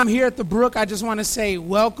I'm here at the Brook. I just want to say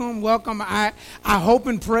welcome. I hope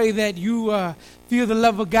and pray that you feel the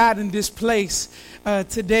love of God in this place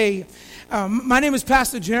today. My name is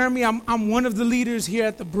Pastor Jeremy. I'm one of the leaders here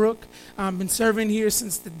at the Brook. I've been serving here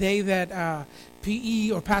since the day that PE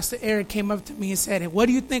or Pastor Eric came up to me and said, "Hey, what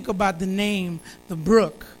do you think about the name, the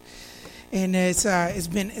Brook?" And it's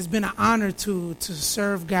been an honor to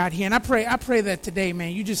serve God here. And I pray that today,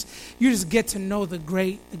 man, you just get to know the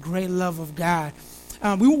great love of God.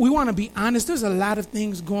 We want to be honest. There's a lot of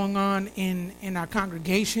things going on in our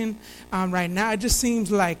congregation right now. It just seems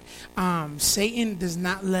like Satan does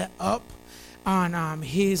not let up on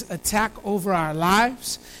his attack over our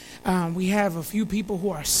lives. We have a few people who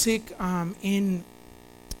are sick in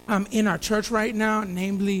our church right now,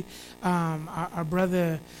 namely our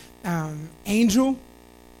brother Angel.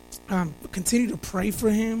 Continue to pray for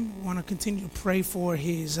him. We want to continue to pray for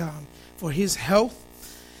his health.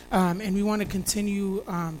 And we want to continue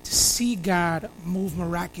to see God move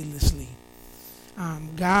miraculously.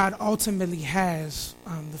 God ultimately has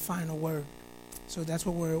the final word. So that's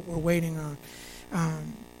what we're waiting on.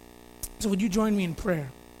 So would you join me in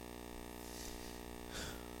prayer?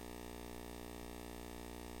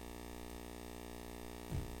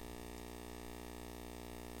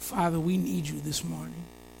 Father, we need you this morning.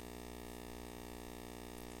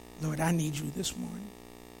 Lord, I need you this morning.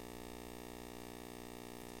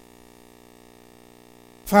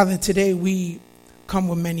 Father, today we come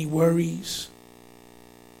with many worries,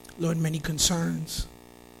 Lord, many concerns.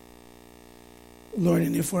 Lord,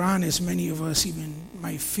 and if we're honest, many of us even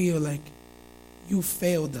might feel like you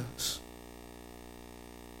failed us.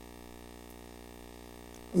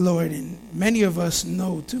 Lord, and many of us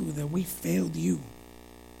know too that we failed you.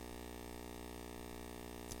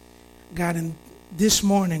 God, and this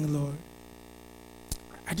morning, Lord,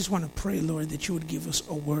 I just want to pray, Lord, that you would give us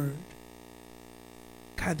a word.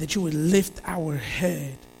 God, that you would lift our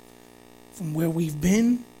head from where we've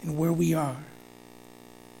been and where we are.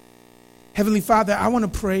 Heavenly Father, I want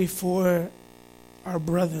to pray for our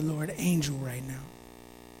brother, Lord, Angel, right now.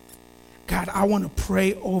 God, I want to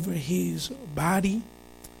pray over his body.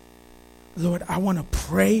 Lord, I want to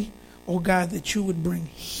pray, oh God, that you would bring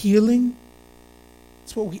healing.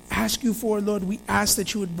 That's what we ask you for, Lord. We ask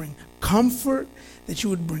that you would bring comfort, that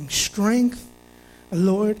you would bring strength,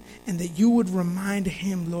 Lord, and that you would remind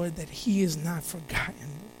him, Lord, that he is not forgotten.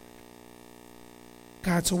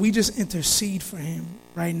 God, so we just intercede for him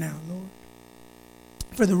right now, Lord.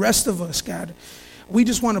 For the rest of us, God, we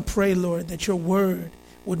just want to pray, Lord, that your word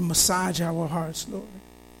would massage our hearts, Lord.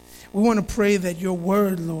 We want to pray that your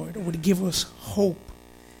word, Lord, would give us hope,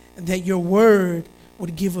 and that your word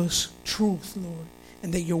would give us truth, Lord,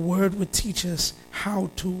 and that your word would teach us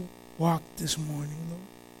how to walk this morning, Lord.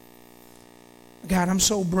 God, I'm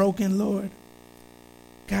so broken, Lord.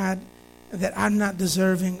 God, that I'm not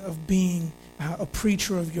deserving of being a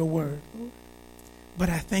preacher of your word, Lord. But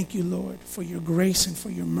I thank you, Lord, for your grace and for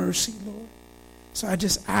your mercy, Lord. So I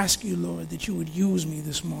just ask you, Lord, that you would use me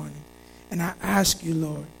this morning. And I ask you,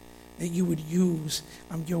 Lord, that you would use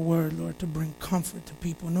your word, Lord, to bring comfort to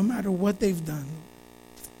people, no matter what they've done,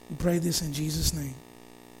 Lord. We pray this in Jesus' name.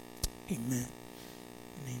 Amen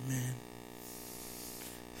and amen.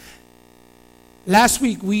 Last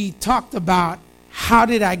week we talked about how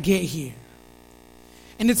did I get here?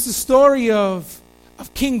 And it's the story of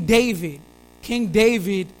King David. King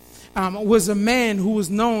David was a man who was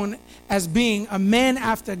known as being a man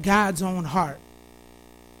after God's own heart.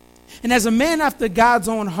 And as a man after God's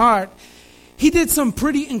own heart, he did some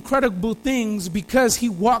pretty incredible things because he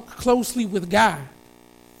walked closely with God.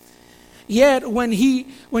 Yet when he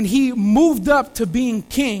moved up to being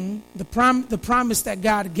king, the promise that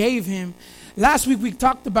God gave him, last week we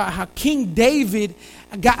talked about how King David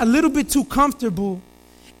got a little bit too comfortable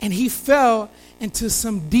and he fell into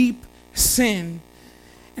some deep sin.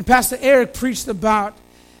 And Pastor Eric preached about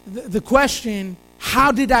the question,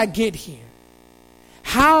 how did I get here?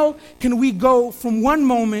 How can we go from one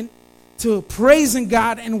moment to praising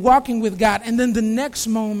God and walking with God, and then the next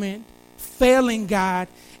moment failing God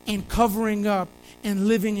and covering up and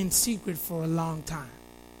living in secret for a long time?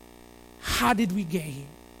 How did we get here?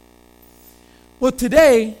 Well,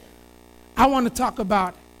 today, I want to talk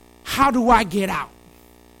about how do I get out?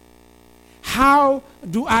 How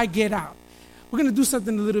do I get out? We're going to do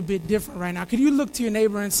something a little bit different right now. Could you look to your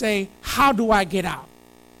neighbor and say, how do I get out?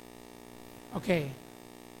 Okay.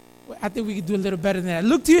 I think we could do a little better than that.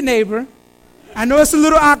 Look to your neighbor. I know it's a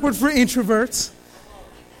little awkward for introverts.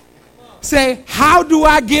 Say, how do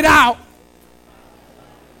I get out?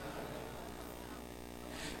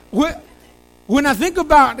 When I think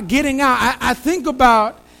about getting out, I think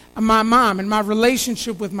about my mom and my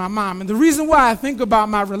relationship with my mom. And the reason why I think about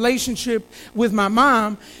my relationship with my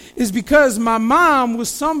mom is because my mom was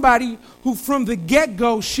somebody who from the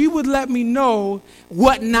get-go, she would let me know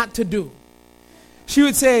what not to do. She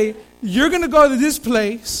would say, you're going to go to this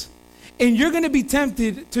place and you're going to be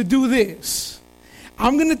tempted to do this.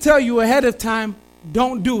 I'm going to tell you ahead of time,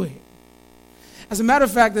 don't do it. As a matter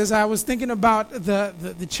of fact, as I was thinking about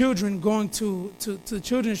the children going to the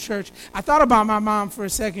children's church, I thought about my mom for a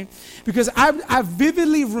second because I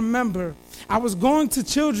vividly remember I was going to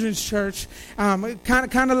children's church,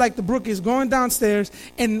 kind of like the Brook is, going downstairs,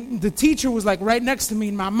 and the teacher was like right next to me,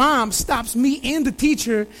 and my mom stops me and the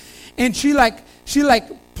teacher, and she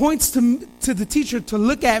points to the teacher to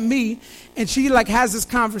look at me, and she has this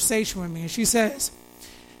conversation with me, and she says,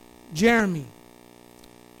 Jeremy,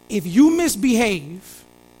 if you misbehave,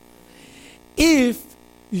 if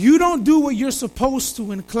you don't do what you're supposed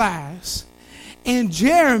to in class, and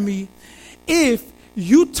Jeremy, if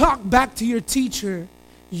you talk back to your teacher,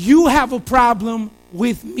 you have a problem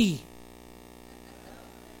with me.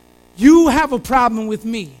 You have a problem with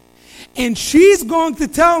me. And she's going to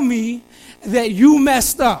tell me that you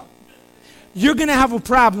messed up. You're going to have a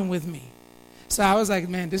problem with me. So I was like,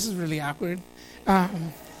 man, this is really awkward.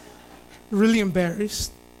 Really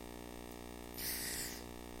embarrassed.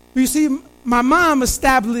 You see, my mom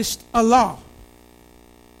established a law.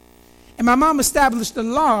 And my mom established a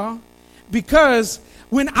law because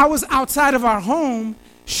when I was outside of our home,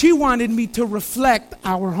 she wanted me to reflect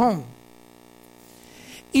our home.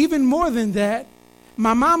 Even more than that,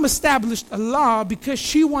 my mom established a law because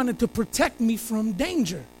she wanted to protect me from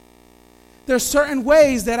danger. There are certain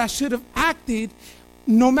ways that I should have acted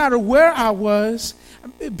no matter where I was,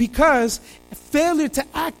 because failure to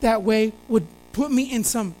act that way would put me in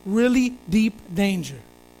some really deep danger.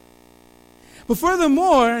 But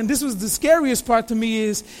furthermore, and this was the scariest part to me,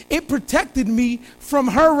 is it protected me from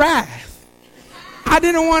her wrath. I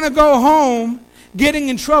didn't want to go home getting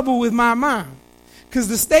in trouble with my mom, because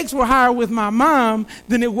the stakes were higher with my mom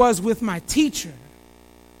than it was with my teacher.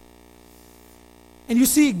 And you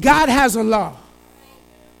see, God has a law.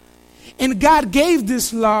 And God gave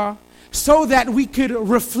this law so that we could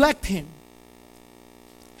reflect him.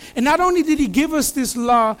 And not only did he give us this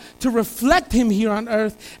law to reflect him here on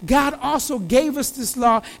earth, God also gave us this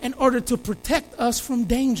law in order to protect us from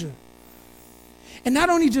danger. And not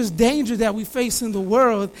only just danger that we face in the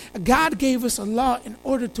world, God gave us a law in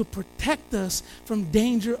order to protect us from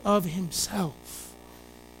danger of himself.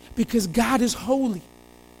 Because God is holy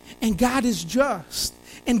and God is just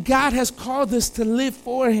and God has called us to live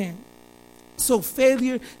for him. So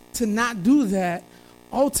failure to not do that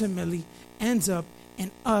ultimately ends up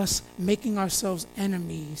in us making ourselves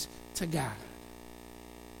enemies to God.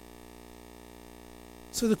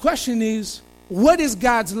 So the question is, what is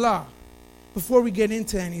God's law? Before we get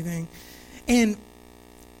into anything. And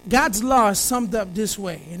God's law is summed up this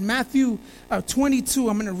way. In Matthew 22,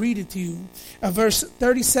 I'm going to read it to you, verse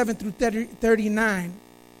 37 through 39.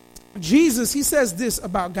 Jesus, he says this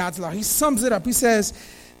about God's law. He sums it up. He says,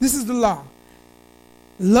 this is the law.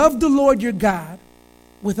 Love the Lord your God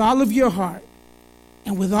with all of your heart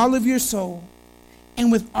and with all of your soul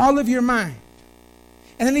and with all of your mind.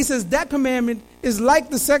 And then he says that commandment is like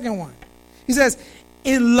the second one. He says,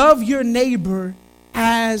 and love your neighbor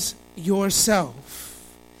as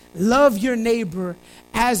yourself. Love your neighbor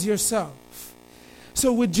as yourself.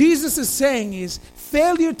 So what Jesus is saying is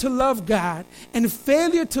failure to love God and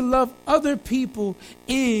failure to love other people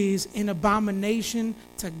is an abomination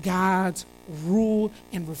to God's rule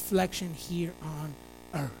and reflection here on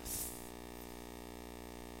earth.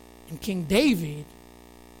 And King David,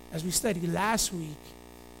 as we studied last week,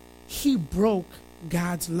 he broke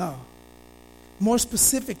God's law. More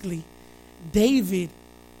specifically, David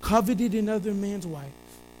coveted another man's wife.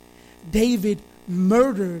 David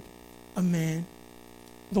murdered a man,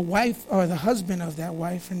 the wife or the husband of that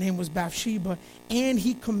wife, her name was Bathsheba, and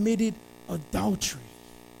he committed adultery.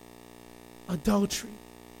 Adultery.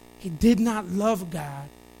 He did not love God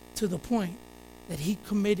to the point that he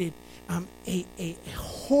committed a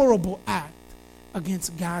horrible act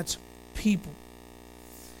against God's people.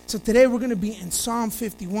 So today we're going to be in Psalm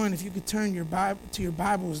 51. If you could turn your Bible to your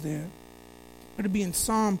Bibles there. We're going to be in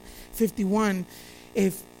Psalm 51.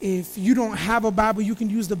 If you don't have a Bible, you can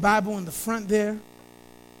use the Bible in the front there.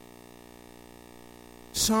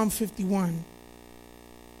 Psalm 51.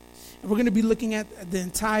 And we're going to be looking at the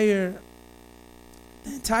entire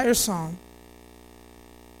psalm.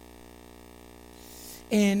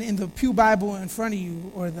 And in the Pew Bible in front of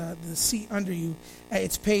you, or the seat under you,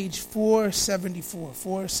 it's page 474.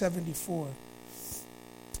 474.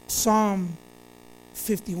 Psalm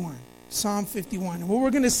 51. Psalm 51. And what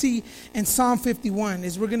we're going to see in Psalm 51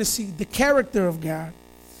 is we're going to see the character of God.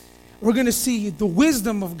 We're going to see the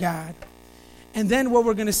wisdom of God. And then what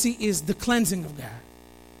we're going to see is the cleansing of God.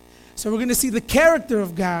 So we're going to see the character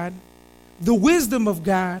of God, the wisdom of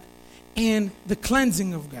God, and the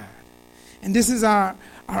cleansing of God. And this is our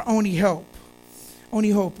only hope. Only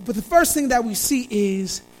hope. But the first thing that we see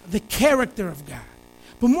is the character of God.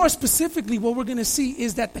 But more specifically, what we're going to see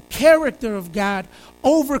is that the character of God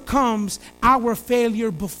overcomes our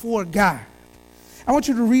failure before God. I want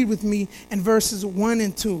you to read with me in verses 1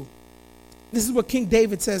 and 2. This is what King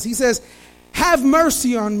David says. He says, "Have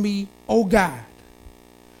mercy on me, O God,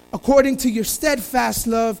 according to your steadfast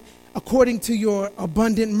love, according to your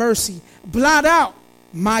abundant mercy. Blot out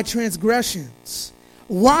my transgressions.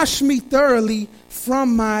 Wash me thoroughly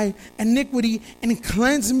from my iniquity and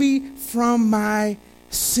cleanse me from my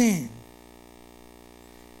sin."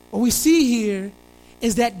 What we see here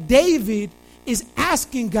is that David is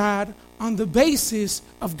asking God on the basis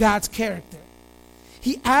of God's character.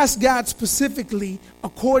 He asked God specifically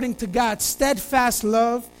according to God's steadfast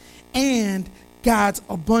love and God's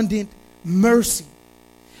abundant mercy.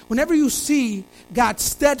 Whenever you see God's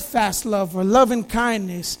steadfast love or loving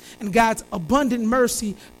kindness and God's abundant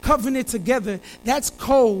mercy covenant together, that's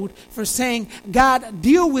code for saying, God,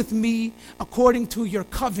 deal with me according to your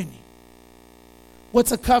covenant.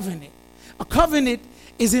 What's a covenant? A covenant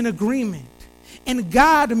is an agreement. And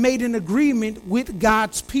God made an agreement with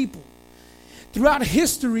God's people. Throughout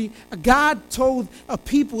history, God told a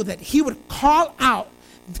people that he would call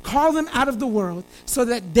them out of the world so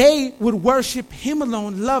that they would worship him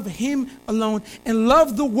alone, love him alone, and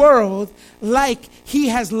love the world like he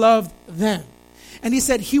has loved them. And he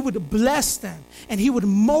said he would bless them and he would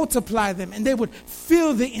multiply them and they would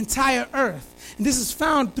fill the entire earth. And this is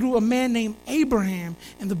found through a man named Abraham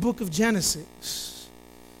in the book of Genesis.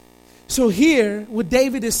 So here, what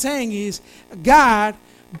David is saying is, God,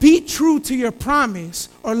 be true to your promise,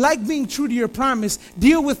 or like being true to your promise,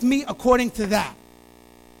 deal with me according to that.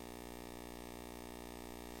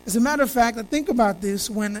 As a matter of fact, I think about this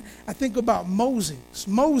when I think about Moses.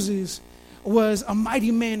 Moses was a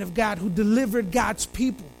mighty man of God who delivered God's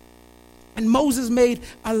people. And Moses made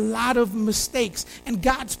a lot of mistakes, and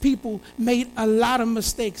God's people made a lot of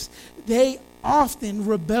mistakes. They often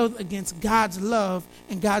rebelled against God's love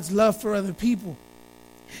and God's love for other people.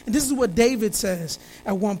 And this is what David says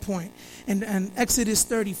at one point in Exodus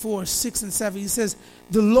 34, 6 and 7. He says,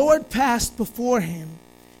 "The Lord passed before him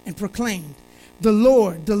and proclaimed, the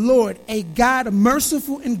Lord, a God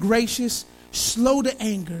merciful and gracious, slow to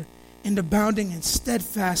anger, and abounding in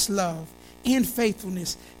steadfast love and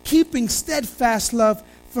faithfulness, keeping steadfast love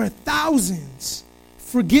for thousands,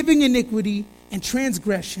 forgiving iniquity and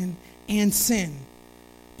transgression and sin,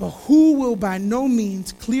 but who will by no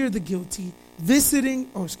means clear the guilty, I'm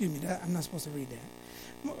not supposed to read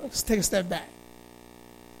that. Let's take a step back.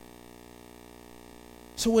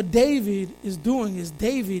 So what David is doing is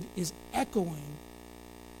David is echoing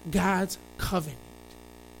God's covenant.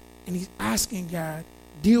 And he's asking God,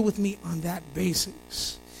 deal with me on that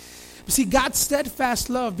basis. But see, God's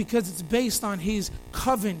steadfast love, because it's based on his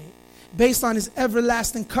covenant, based on his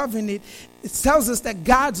everlasting covenant, it tells us that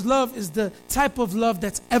God's love is the type of love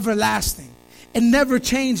that's everlasting. It never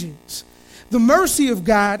changes. The mercy of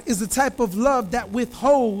God is the type of love that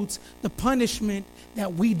withholds the punishment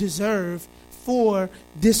that we deserve for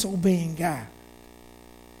disobeying God.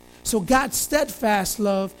 So God's steadfast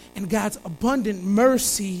love and God's abundant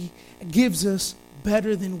mercy gives us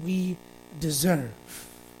better than we deserve.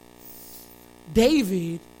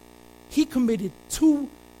 David, he committed 2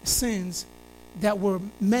 sins that were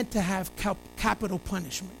meant to have capital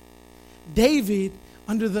punishment. David,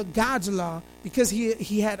 under God's law, because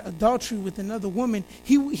he had adultery with another woman,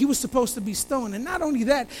 he was supposed to be stoned. And not only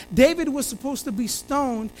that, David was supposed to be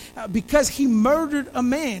stoned because he murdered a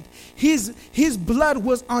man. His blood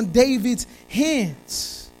was on David's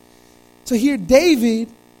hands. So here David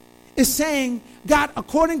is saying, God,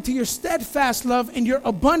 according to your steadfast love and your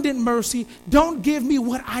abundant mercy, don't give me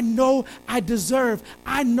what I know I deserve.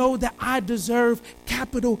 I know that I deserve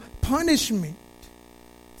capital punishment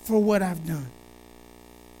for what I've done.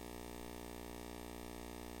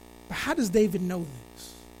 But how does David know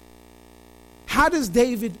this? How does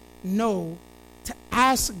David know to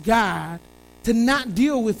ask God to not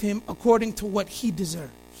deal with him according to what he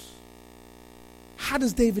deserves? How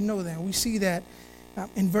does David know that? We see that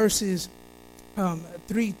in verses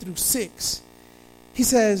 3 through 6. He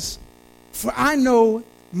says, "For I know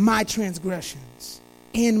my transgressions,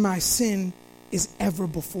 and my sin is ever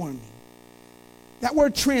before me." That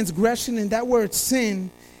word transgression and that word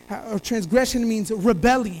sin or transgression means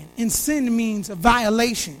rebellion, and sin means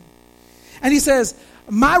violation. And he says,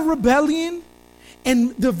 my rebellion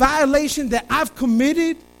and the violation that I've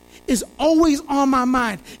committed is always on my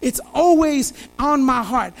mind. It's always on my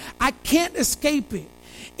heart. I can't escape it.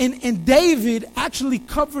 And David actually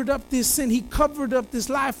covered up this sin. He covered up this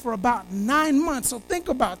lie for about 9 months. So think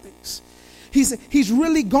about this. He's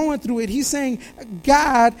really going through it. He's saying,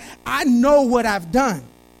 God, I know what I've done.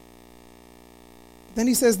 Then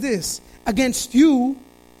he says this, against you,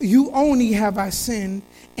 you only have I sinned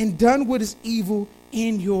and done what is evil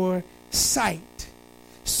in your sight,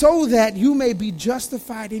 so that you may be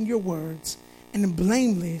justified in your words and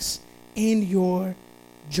blameless in your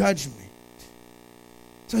judgment.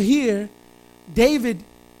 So here, David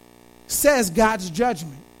says God's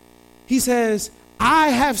judgment. He says, I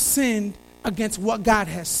have sinned against what God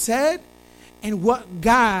has said and what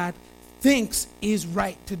God thinks is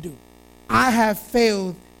right to do. I have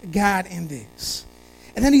failed God in this.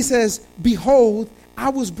 And then he says, behold, I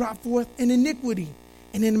was brought forth in iniquity,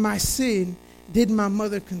 and in my sin did my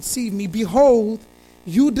mother conceive me. Behold,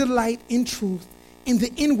 you delight in truth in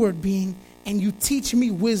the inward being, and you teach me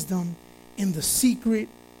wisdom in the secret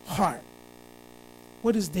heart.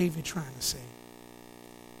 What is David trying to say?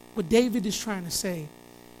 What David is trying to say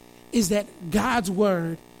is that God's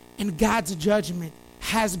word and God's judgment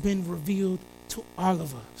has been revealed to all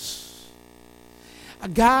of us.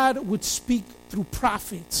 God would speak through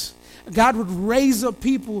prophets. God would raise up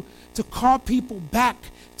people to call people back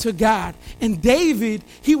to God. And David,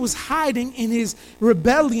 he was hiding in his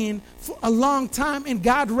rebellion for a long time, and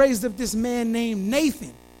God raised up this man named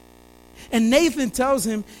Nathan. And Nathan tells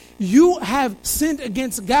him, you have sinned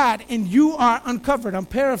against God and you are uncovered. I'm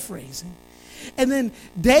paraphrasing. And then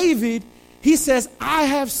David, he says, I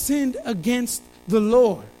have sinned against the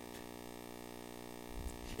Lord.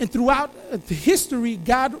 And throughout history,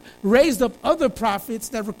 God raised up other prophets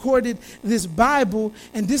that recorded this Bible,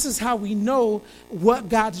 and this is how we know what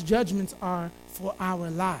God's judgments are for our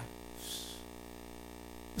lives.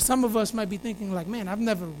 Some of us might be thinking like, man, I've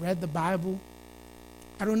never read the Bible.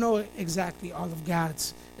 I don't know exactly all of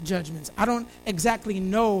God's judgments. I don't exactly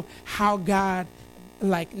know how God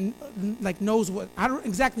knows what, I don't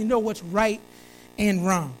exactly know what's right and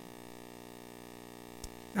wrong.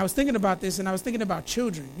 And I was thinking about this, and I was thinking about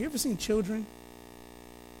children. You ever seen children?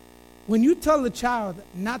 When you tell a child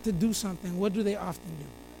not to do something, what do they often do?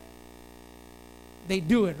 They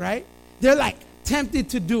do it, right? They're like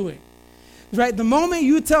tempted to do it, right? The moment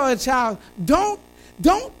you tell a child, don't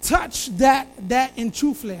touch that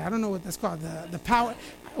enchufle. I don't know what that's called. The power.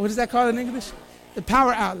 What is that called in English? The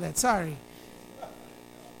power outlet. Sorry.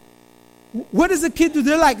 What does the kid do?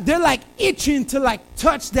 They're like itching to like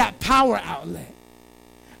touch that power outlet.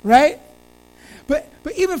 Right? But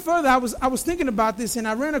even further, I was thinking about this, and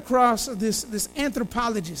I ran across this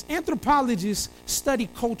anthropologist. Anthropologists study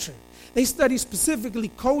culture. They study specifically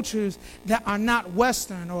cultures that are not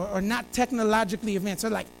Western or not technologically advanced. They're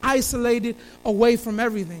like isolated away from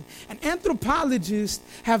everything. And anthropologists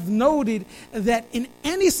have noted that in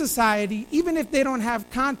any society, even if they don't have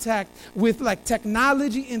contact with like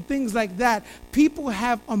technology and things like that, people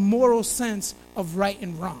have a moral sense of right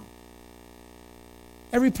and wrong.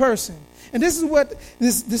 Every person. And this is what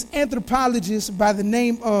this anthropologist by the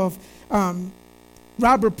name of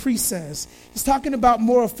Robert Priest says. He's talking about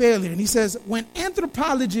moral failure. And he says, when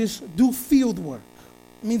anthropologists do field work,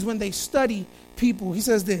 it means when they study people, he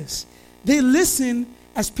says this, they listen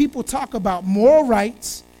as people talk about moral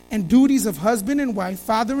rights and duties of husband and wife,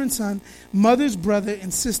 father and son, mother's brother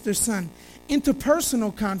and sister's son,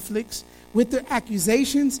 interpersonal conflicts with their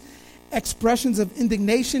accusations, expressions of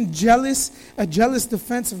indignation, a jealous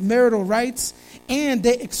defense of marital rights, and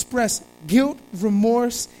they express guilt,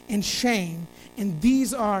 remorse, and shame, and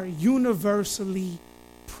these are universally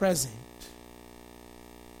present.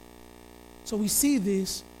 So we see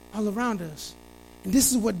this all around us. And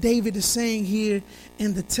this is what David is saying here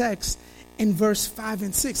in the text in verse 5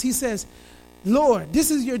 and 6. He says, Lord, this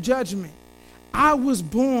is your judgment. I was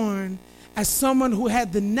born as someone who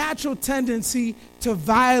had the natural tendency to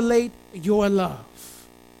violate your love.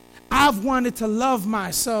 I've wanted to love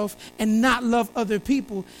myself and not love other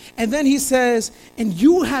people. And then he says, and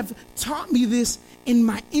you have taught me this in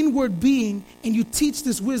my inward being, and you teach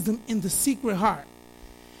this wisdom in the secret heart.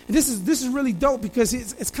 And this is really dope because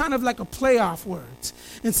it's kind of like a play off words.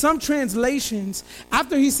 In some translations,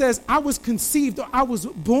 after he says, I was conceived or I was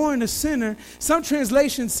born a sinner, some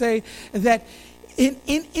translations say that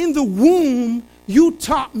in the womb, you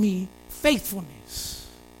taught me faithfulness.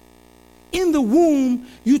 in the womb,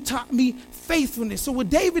 you taught me faithfulness. So what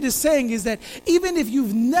David is saying is that even if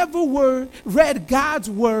you've never read God's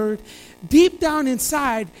word, deep down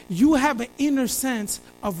inside, you have an inner sense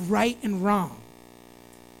of right and wrong.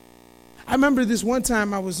 I remember this one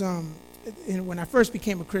time I was, when I first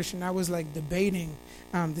became a Christian, I was like debating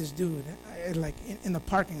this dude, in the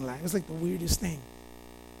parking lot. It was like the weirdest thing.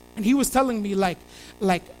 And he was telling me right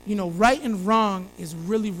and wrong is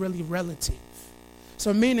really, really relative.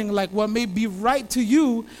 So meaning like what may be right to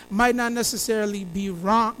you might not necessarily be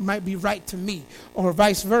wrong, might be right to me, or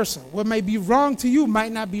vice versa. What may be wrong to you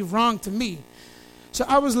might not be wrong to me. So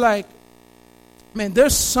I was like, man,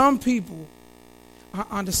 there's some people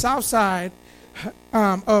on the south side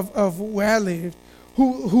of where I lived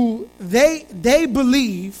who they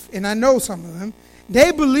believe, and I know some of them,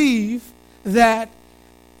 they believe that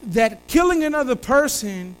killing another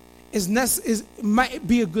person might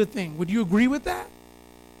be a good thing. Would you agree with that?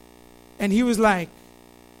 And he was like,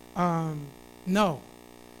 no,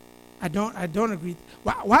 I don't agree.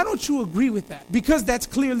 Why don't you agree with that? Because that's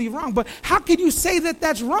clearly wrong. But how can you say that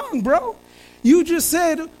that's wrong, bro? You just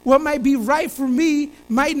said what might be right for me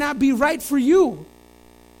might not be right for you.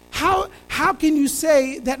 How can you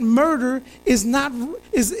say that murder is not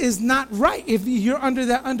right if you're under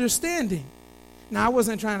that understanding? Now, I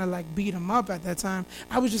wasn't trying to like beat him up at that time.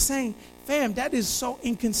 I was just saying, fam, that is so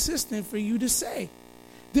inconsistent for you to say.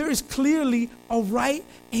 There is clearly a right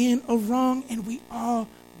and a wrong, and we all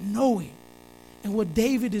know it. And what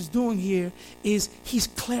David is doing here is he's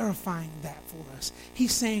clarifying that for us.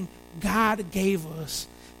 He's saying God gave us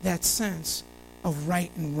that sense of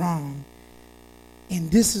right and wrong. And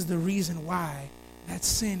this is the reason why that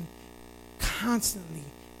sin constantly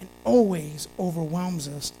and always overwhelms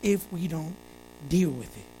us if we don't deal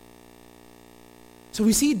with it. So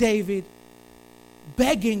we see David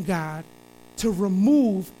begging God to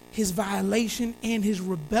remove his violation and his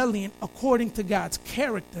rebellion according to God's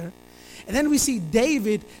character. And then we see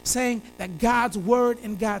David saying that God's word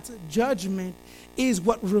and God's judgment is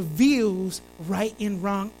what reveals right and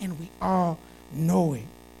wrong, and we all know it.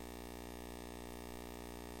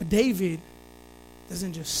 But David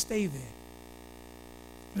doesn't just stay there.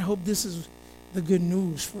 And I hope this is the good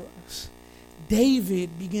news for us.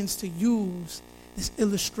 David begins to use this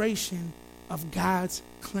illustration of God's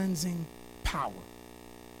cleansing power.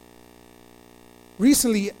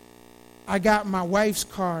 Recently, I got my wife's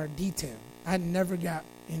car detailed. I had never got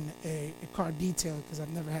in a car detailed because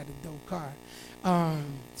I've never had a dope car.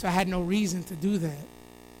 So I had no reason to do that.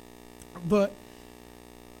 But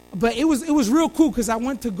it was real cool because I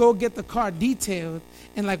went to go get the car detailed,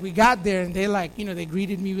 and like we got there and they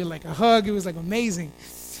greeted me with like a hug. It was like amazing.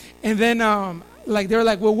 And then they were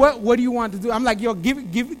like, well, what do you want to do? I'm like, yo, give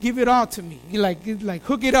it all to me. You like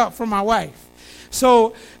hook it up for my wife.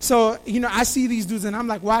 So I see these dudes and I'm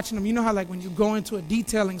like watching them. You know how like when you go into a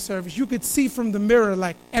detailing service, you could see from the mirror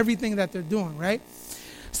like everything that they're doing, right?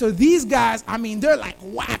 So these guys, I mean, they're like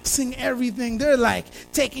waxing everything. They're like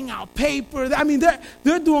taking out paper. I mean,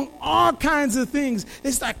 they're doing all kinds of things.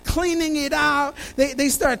 They start cleaning it out. They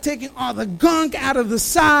start taking all the gunk out of the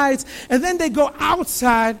sides. And then they go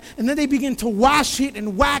outside and then they begin to wash it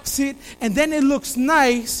and wax it. And then it looks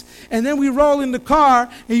nice. And then we roll in the car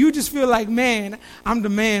and you just feel like, man, I'm the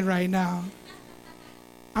man right now.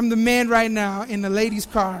 I'm the man right now in the lady's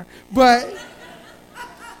car. But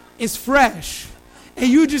it's fresh. And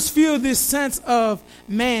you just feel this sense of,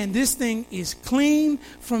 man, this thing is clean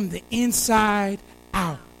from the inside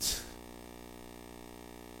out.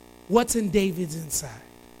 What's in David's inside?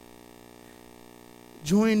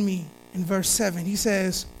 Join me in verse 7. He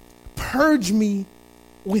says, purge me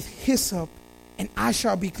with hyssop, and I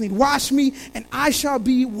shall be clean. Wash me, and I shall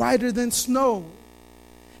be whiter than snow.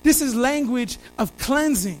 This is language of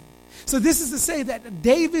cleansing. So this is to say that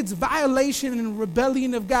David's violation and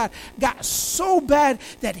rebellion of God got so bad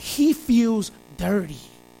that he feels dirty.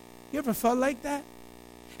 You ever felt like that?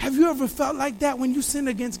 Have you ever felt like that when you sin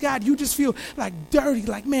against God? You just feel like dirty,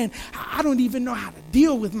 like, man, I don't even know how to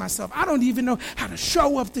deal with myself. I don't even know how to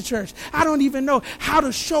show up to church. I don't even know how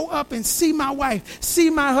to show up and see my wife, see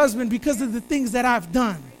my husband because of the things that I've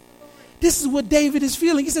done. This is what David is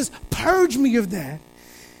feeling. He says, purge me of that.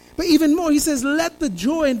 But even more, he says, let the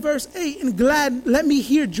joy in verse 8 and let me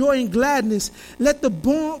hear joy and gladness. Let the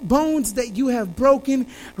bones that you have broken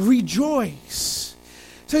rejoice.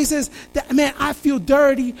 So he says, man, I feel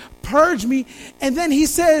dirty, purge me. And then he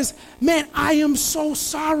says, man, I am so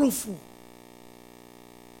sorrowful.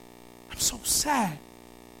 I'm so sad.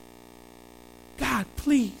 God,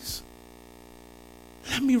 please,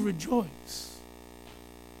 let me rejoice.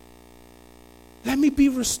 Let me be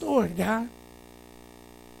restored, God.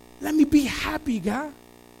 Let me be happy, God.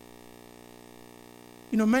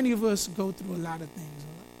 You know, many of us go through a lot of things.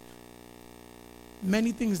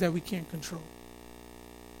 Many things that we can't control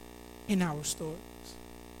in our stories.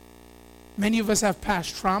 Many of us have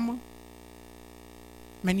past trauma.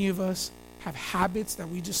 Many of us have habits that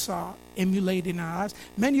we just saw emulate in our lives.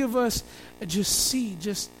 Many of us just see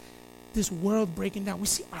this world breaking down. We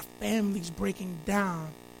see our families breaking down.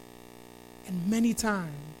 And many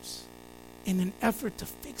times, in an effort to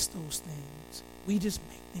fix those things, we just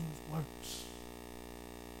make things worse.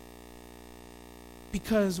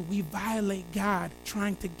 Because we violate God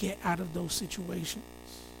trying to get out of those situations.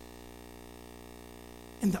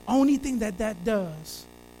 And the only thing that does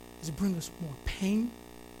is bring us more pain,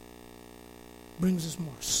 brings us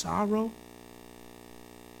more sorrow,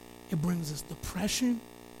 it brings us depression,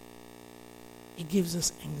 it gives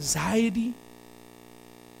us anxiety.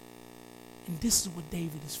 And this is what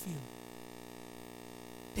David is feeling.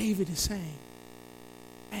 David is saying,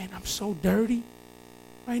 man, I'm so dirty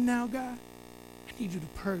right now, God. I need you to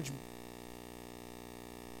purge me.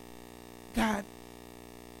 God,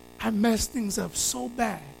 I messed things up so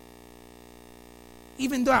bad.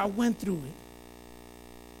 Even though I went through it.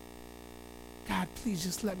 God, please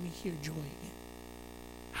just let me hear joy again.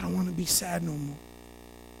 I don't want to be sad no more.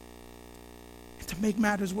 And to make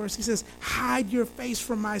matters worse, he says, hide your face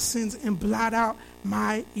from my sins and blot out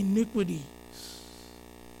my iniquities.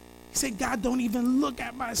 He said, God, don't even look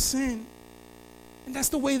at my sin. And that's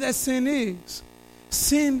the way that sin is.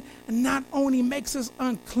 Sin not only makes us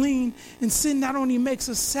unclean, and sin not only makes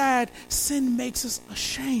us sad, sin makes us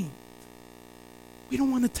ashamed. We don't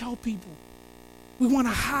want to tell people. We want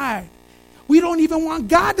to hide. We don't even want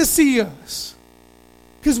God to see us.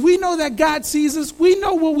 Because we know that God sees us. We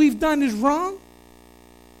know what we've done is wrong.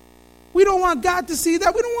 We don't want God to see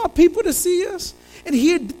that. We don't want people to see us. And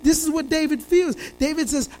here, this is what David feels. David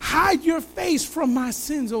says, hide your face from my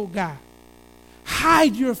sins, oh God.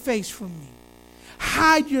 Hide your face from me.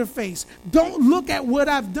 Hide your face. Don't look at what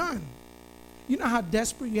I've done. You know how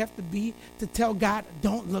desperate you have to be to tell God,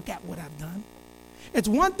 don't look at what I've done? It's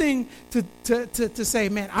one thing to say,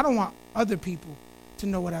 man, I don't want other people to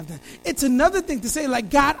know what I've done. It's another thing to say,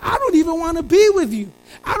 like, God, I don't even want to be with you.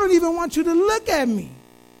 I don't even want you to look at me.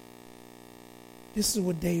 This is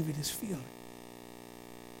what David is feeling.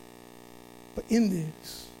 But in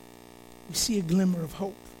this, we see a glimmer of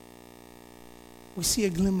hope. We see a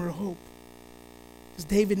glimmer of hope. Because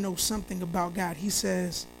David knows something about God. He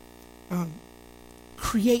says,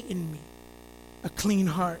 create in me a clean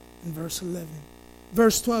heart in verse 11.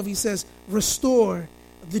 Verse 12, he says, restore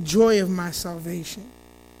the joy of my salvation.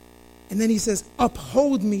 And then he says,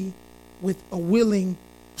 uphold me with a willing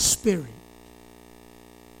spirit.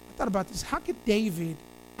 I thought about this. How could David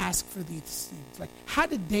ask for these things? Like, how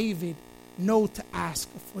did David know to ask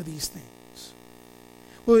for these things?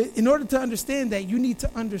 Well, in order to understand that, you need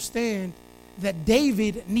to understand that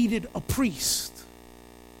David needed a priest.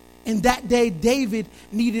 And that day, David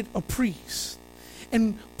needed a priest.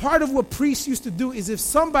 And part of what priests used to do is if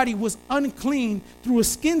somebody was unclean through a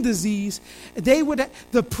skin disease,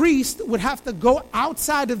 the priest would have to go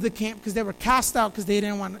outside of the camp because they were cast out because they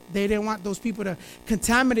didn't want those people to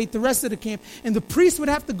contaminate the rest of the camp. And the priest would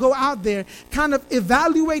have to go out there, kind of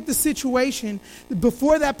evaluate the situation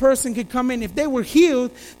before that person could come in. If they were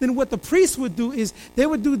healed, then what the priest would do is they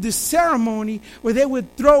would do this ceremony where they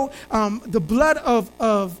would throw the blood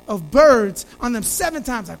of birds on them 7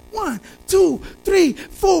 times, like 1, 2, 3,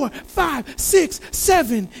 4, 5, 6,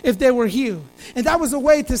 7, if they were healed. And that was a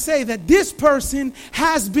way to say that this person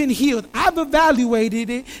has been healed. I've evaluated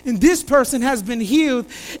it, and this person has been healed,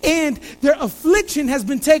 and their affliction has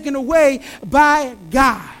been taken away by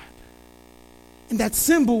God. And that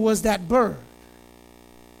symbol was that bird.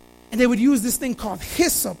 And they would use this thing called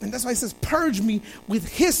hyssop, and that's why it says, purge me with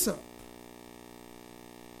hyssop.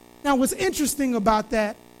 Now, what's interesting about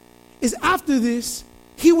that is after this,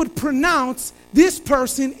 he would pronounce this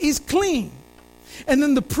person is clean. And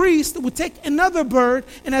then the priest would take another bird,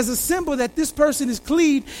 and as a symbol that this person is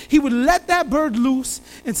clean, he would let that bird loose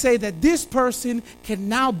and say that this person can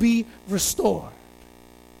now be restored.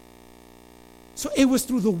 So it was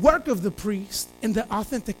through the work of the priest and the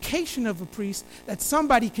authentication of a priest that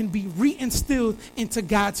somebody can be reinstilled into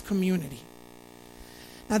God's community.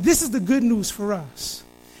 Now, this is the good news for us.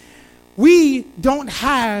 We don't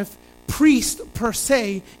have priest per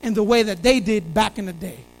se in the way that they did back in the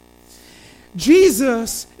day.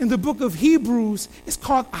 Jesus in the book of Hebrews is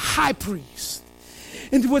called a high priest.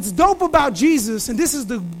 And what's dope about Jesus, and this is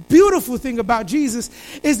the beautiful thing about Jesus,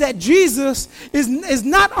 is that Jesus is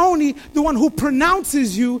not only the one who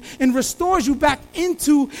pronounces you and restores you back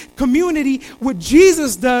into community. What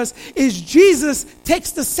Jesus does is Jesus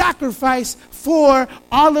takes the sacrifice for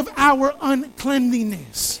all of our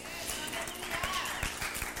uncleanliness.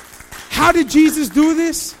 How did Jesus do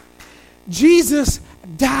this? Jesus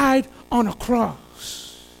died on a cross.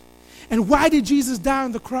 And why did Jesus die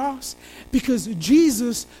on the cross? Because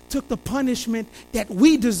Jesus took the punishment that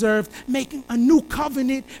we deserved, making a new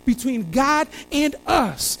covenant between God and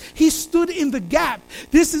us. He stood in the gap.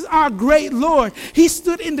 This is our great Lord. He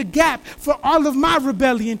stood in the gap for all of my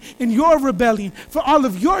rebellion and your rebellion, for all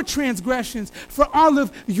of your transgressions, for all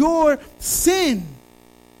of your sin.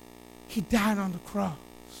 He died on the cross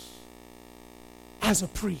as a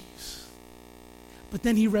priest. But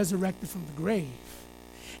then he resurrected from the grave.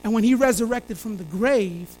 And when he resurrected from the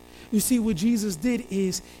grave, you see what Jesus did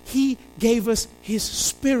is he gave us his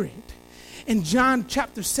spirit. In John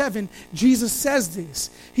chapter 7, Jesus says this.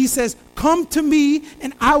 He says, "Come to me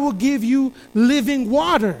and I will give you living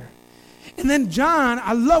water." And then John,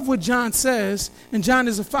 I love what John says, and John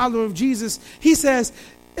is a follower of Jesus. He says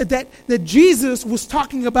that Jesus was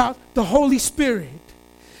talking about the Holy Spirit.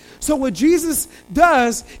 So what Jesus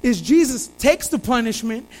does is Jesus takes the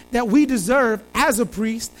punishment that we deserve as a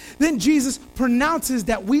priest. Then Jesus pronounces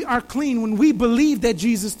that we are clean when we believe that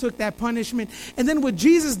Jesus took that punishment. And then what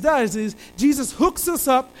Jesus does is Jesus hooks us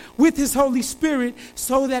up with his Holy Spirit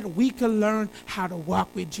so that we can learn how to walk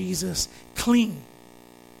with Jesus clean.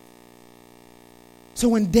 So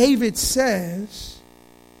when David says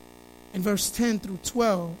in verse 10 through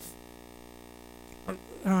 12,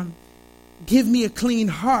 "Give me a clean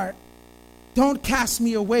heart. Don't cast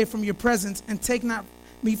me away from your presence and take not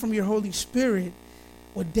me from your Holy Spirit."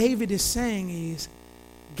 What David is saying is,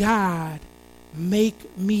 God,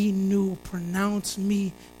 make me new, pronounce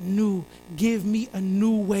me new, give me a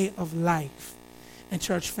new way of life. And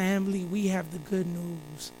church family, we have the good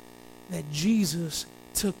news that Jesus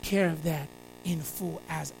took care of that in full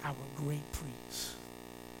as our great priest.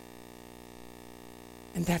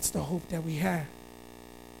 And that's the hope that we have.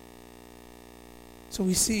 So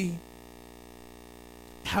we see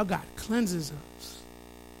how God cleanses us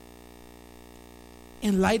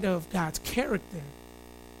in light of God's character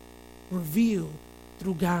revealed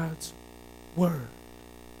through God's word.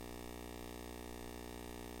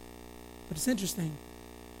 But it's interesting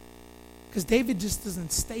because David just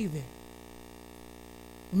doesn't stay there.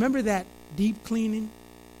 Remember that deep cleaning?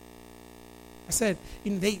 I said,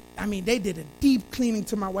 they did a deep cleaning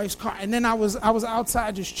to my wife's car, and then I was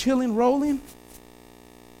outside just chilling, rolling.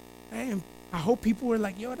 And I hope people were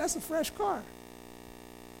like, "Yo, that's a fresh car."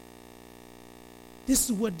 This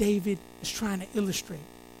is what David is trying to illustrate.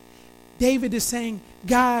 David is saying,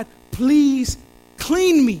 "God, please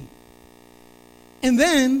clean me." And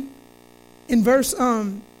then in verse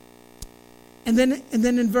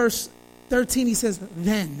in verse 13 he says,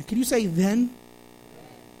 "Then." Can you say then?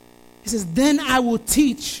 He says, "Then I will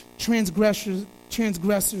teach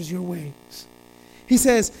transgressors your ways." He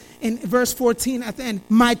says in verse 14 at the end,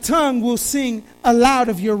 "My tongue will sing aloud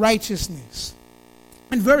of your righteousness."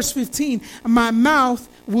 In verse 15, "My mouth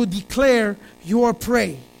will declare your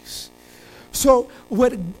praise." So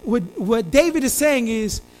what David is saying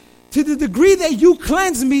is, to the degree that you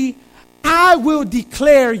cleanse me, I will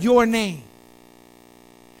declare your name.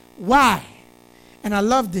 Why? And I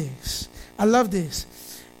love this.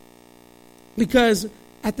 Because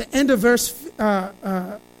at the end of verse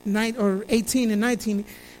 18 and 19,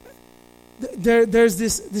 there's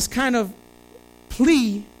this kind of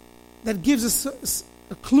plea that gives us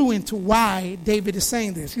a clue into why David is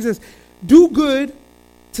saying this. He says, "Do good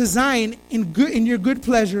to Zion in your good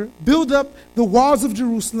pleasure. Build up the walls of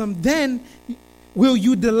Jerusalem. Then will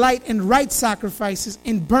you delight in right sacrifices,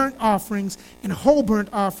 in burnt offerings, and whole burnt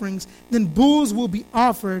offerings. Then bulls will be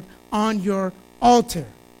offered on your altar."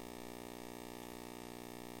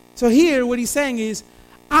 So here what he's saying is,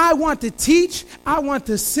 I want to teach, I want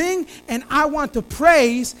to sing, and I want to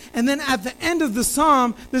praise. And then at the end of the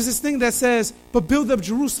psalm, there's this thing that says, "But build up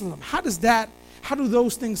Jerusalem." How do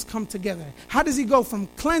those things come together? How does he go from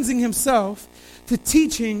cleansing himself to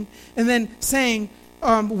teaching and then saying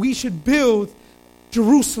we should build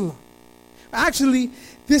Jerusalem? Actually,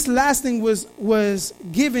 this last thing was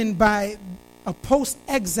given by a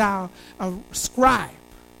post-exile scribe.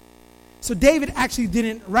 So David actually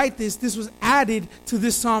didn't write this. This was added to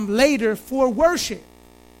this psalm later for worship,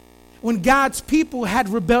 when God's people had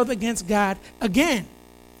rebelled against God again.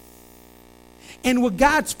 And what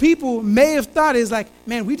God's people may have thought is like,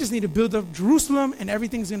 man, we just need to build up Jerusalem and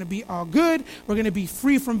everything's going to be all good. We're going to be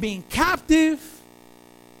free from being captive.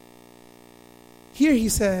 Here he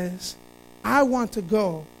says, I want to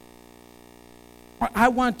go. I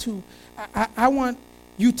want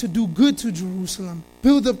you to do good to Jerusalem,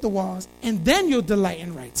 build up the walls, and then you'll delight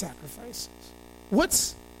in right sacrifices.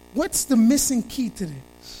 What's the missing key to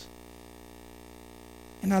this?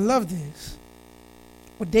 And I love this.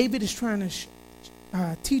 What David is trying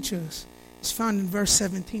to teach us is found in verse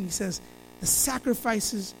 17. He says, the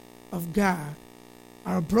sacrifices of God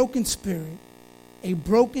are a broken spirit, a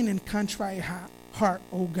broken and contrite heart,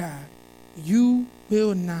 O God, you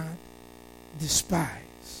will not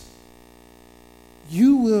despise.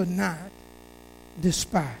 You will not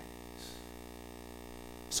despise.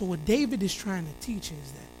 So what David is trying to teach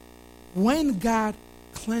is that when God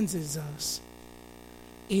cleanses us,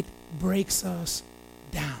 it breaks us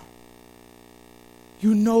down.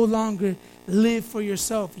 You no longer live for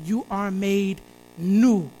yourself. You are made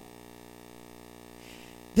new.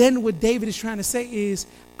 Then what David is trying to say is,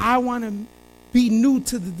 I want to be new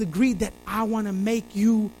to the degree that I want to make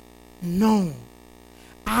you known.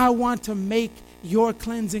 I want to make your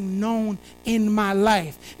cleansing known in my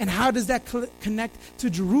life. And how does that connect to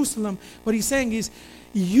Jerusalem? What he's saying is,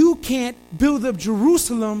 you can't build up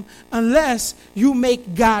Jerusalem unless you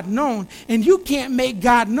make God known. And you can't make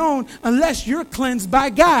God known unless you're cleansed by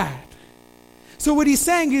God. So what he's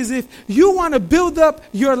saying is, if you want to build up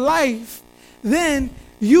your life, then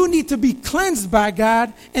you need to be cleansed by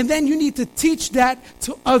God, and then you need to teach that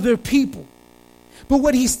to other people. But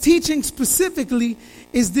what he's teaching specifically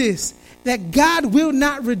is this, that God will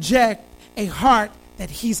not reject a heart that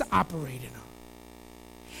he's operating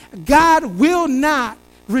on. God will not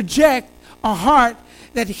reject a heart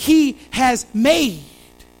that he has made.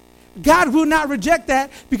 God will not reject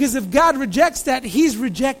that, because if God rejects that, he's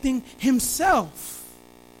rejecting himself.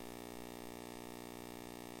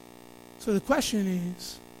 So the question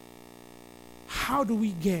is, how do we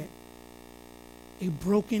get a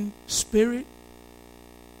broken spirit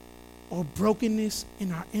or brokenness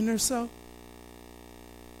in our inner self?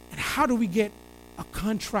 And how do we get a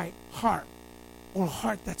contrite heart, or a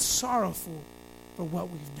heart that's sorrowful for what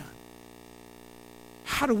we've done?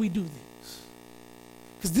 How do we do this?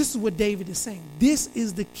 Because this is what David is saying. This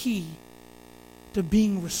is the key to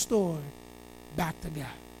being restored back to God.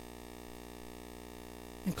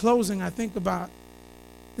 In closing, I think about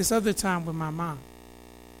this other time with my mom.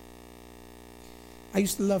 I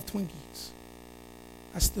used to love Twinkies.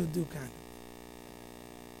 I still do, kind of.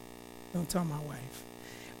 Don't tell my wife.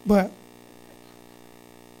 But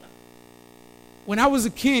when I was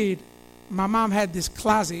a kid, my mom had this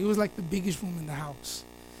closet. It was like the biggest room in the house.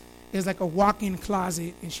 It was like a walk-in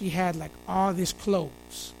closet, and she had like all these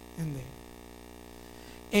clothes in there.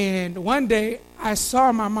 And one day, I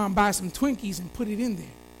saw my mom buy some Twinkies and put it in there.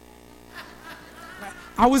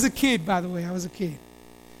 I was a kid, by the way. I was a kid.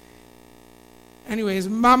 Anyways,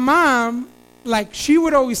 my mom, like, she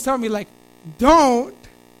would always tell me, like, don't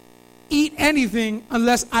eat anything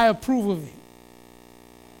unless I approve of it.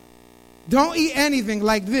 Don't eat anything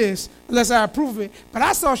like this unless I approve of it. But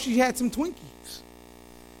I saw she had some Twinkies.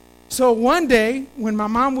 So one day, when my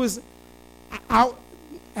mom was out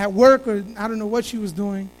at work, or I don't know what she was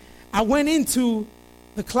doing, I went into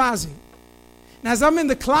the closet. And as I'm in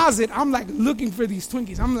the closet, I'm like looking for these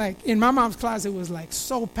Twinkies. I'm like, in my mom's closet was like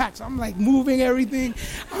so packed. So I'm like moving everything.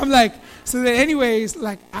 I'm like, so that anyways,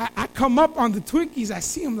 like I come up on the Twinkies, I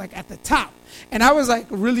see them like at the top. And I was like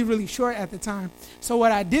really, really short at the time. So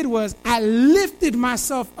what I did was I lifted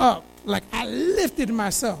myself up. Like I lifted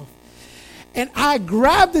myself. And I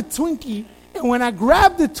grabbed the Twinkie. And when I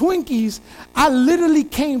grabbed the Twinkies, I literally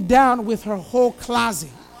came down with her whole closet.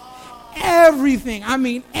 Everything. I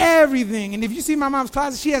mean, everything. And if you see my mom's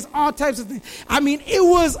closet, she has all types of things. I mean, it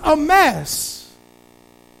was a mess.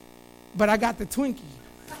 But I got the Twinkie.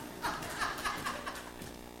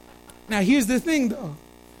 Now, here's the thing, though.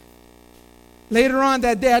 Later on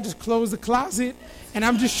that day, I just closed the closet, and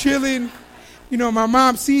I'm just chilling. You know, my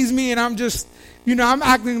mom sees me, and I'm just, I'm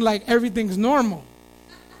acting like everything's normal.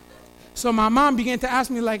 So my mom began to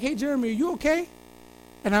ask me, like, hey, Jeremy, are you okay?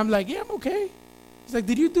 And I'm like, yeah, I'm okay. She's like,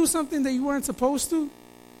 did you do something that you weren't supposed to?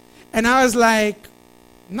 And I was like,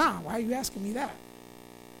 nah, why are you asking me that?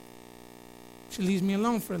 She leaves me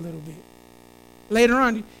alone for a little bit. Later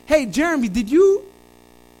on, hey, Jeremy, did you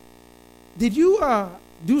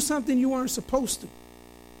do something you weren't supposed to?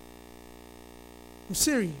 I'm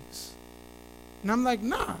serious. And I'm like,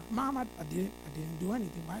 nah, Mom, I didn't do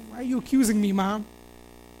anything. Why are you accusing me, Mom?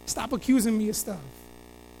 Stop accusing me of stuff.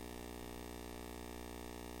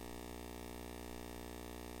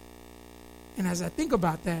 And as I think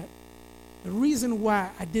about that, the reason why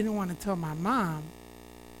I didn't want to tell my mom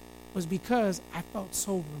was because I felt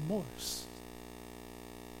so remorse.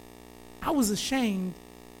 I was ashamed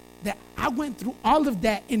that I went through all of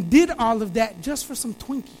that and did all of that just for some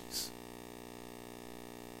Twinkies.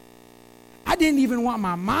 I didn't even want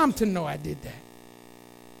my mom to know I did that.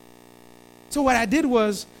 So what I did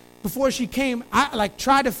was, before she came, I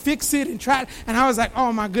tried to fix it and I was like,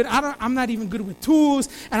 oh my good, I'm not even good with tools,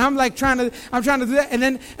 and I'm trying to do that,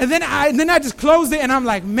 and then I just closed it, and I'm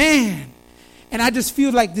like, man, and I just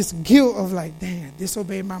feel like this guilt of like, damn,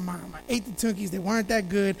 disobeyed my mom. I ate the Twinkies, they weren't that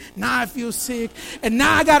good. Now I feel sick, and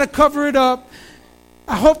now I gotta cover it up.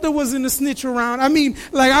 I hope there wasn't a snitch around. I mean,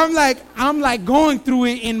 I'm going through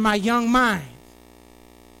it in my young mind.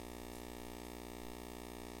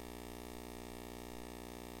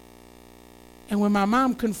 And when my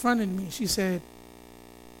mom confronted me, she said,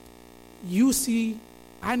 you see,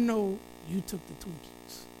 I know you took the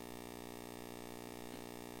Twinkies.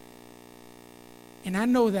 And I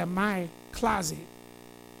know that my closet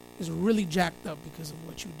is really jacked up because of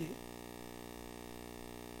what you did.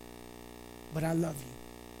 But I love you.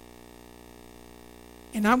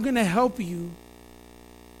 And I'm going to help you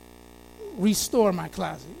restore my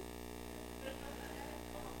closet.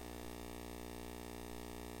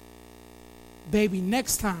 Baby,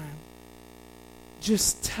 next time,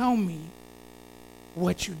 just tell me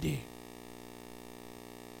what you did.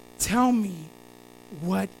 Tell me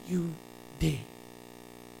what you did.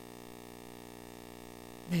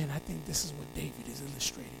 Man, I think this is what David is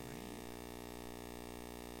illustrating right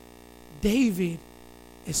here. David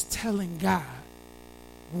is telling God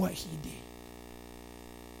what he did.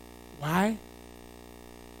 Why?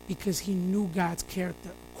 Because he knew God's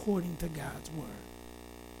character according to God's word.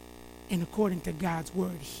 And according to God's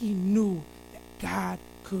word, he knew that God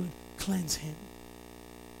could cleanse him.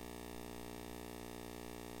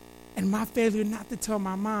 And my failure not to tell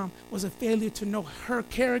my mom was a failure to know her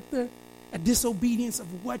character, a disobedience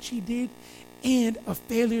of what she did, and a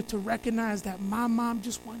failure to recognize that my mom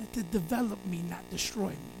just wanted to develop me, not destroy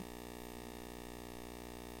me.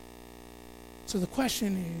 So the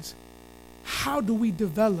question is, how do we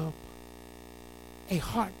develop a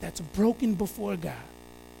heart that's broken before God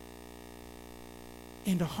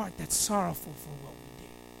and a heart that's sorrowful for what we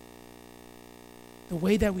did? The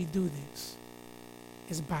way that we do this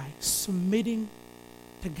is by submitting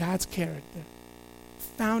to God's character,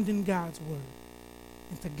 found in God's word,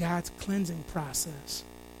 and to God's cleansing process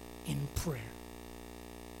in prayer.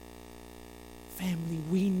 Family,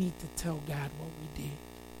 we need to tell God what we did.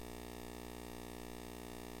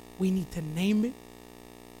 We need to name it.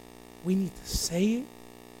 We need to say it.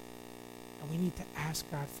 And we need to ask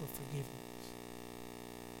God for forgiveness.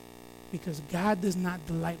 Because God does not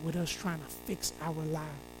delight with us trying to fix our lives.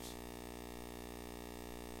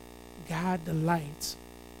 God delights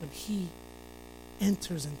when he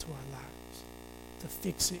enters into our lives to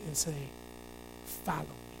fix it and say, follow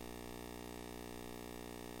me.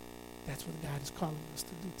 That's what God is calling us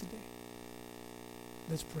to do today.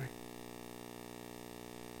 Let's pray.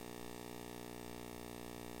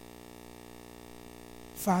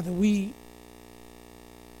 Father, we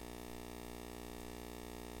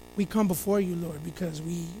come before you, Lord, because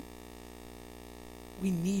we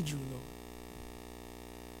need you, Lord.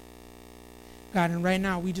 God, and right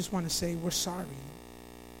now we just want to say we're sorry, Lord.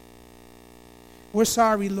 We're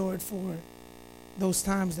sorry, Lord, for those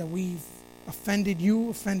times that we've offended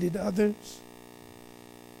you, offended others.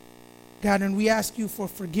 God, and we ask you for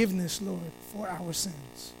forgiveness, Lord, for our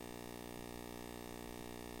sins.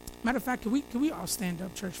 Matter of fact, can we all stand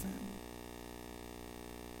up, church family?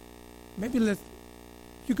 Maybe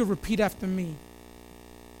you could repeat after me.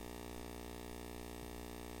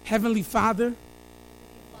 Heavenly Father,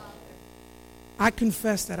 I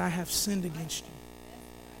confess that I have sinned against you.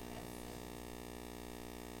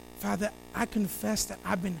 Father, I confess that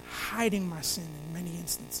I've been hiding my sin in many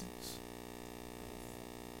instances.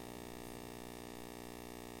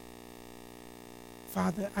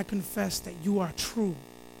 Father, I confess that you are true.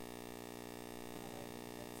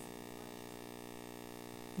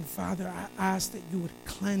 And Father, I ask that you would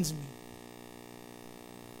cleanse me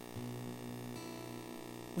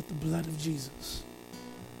with the blood of Jesus.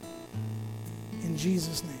 In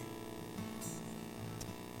Jesus' name.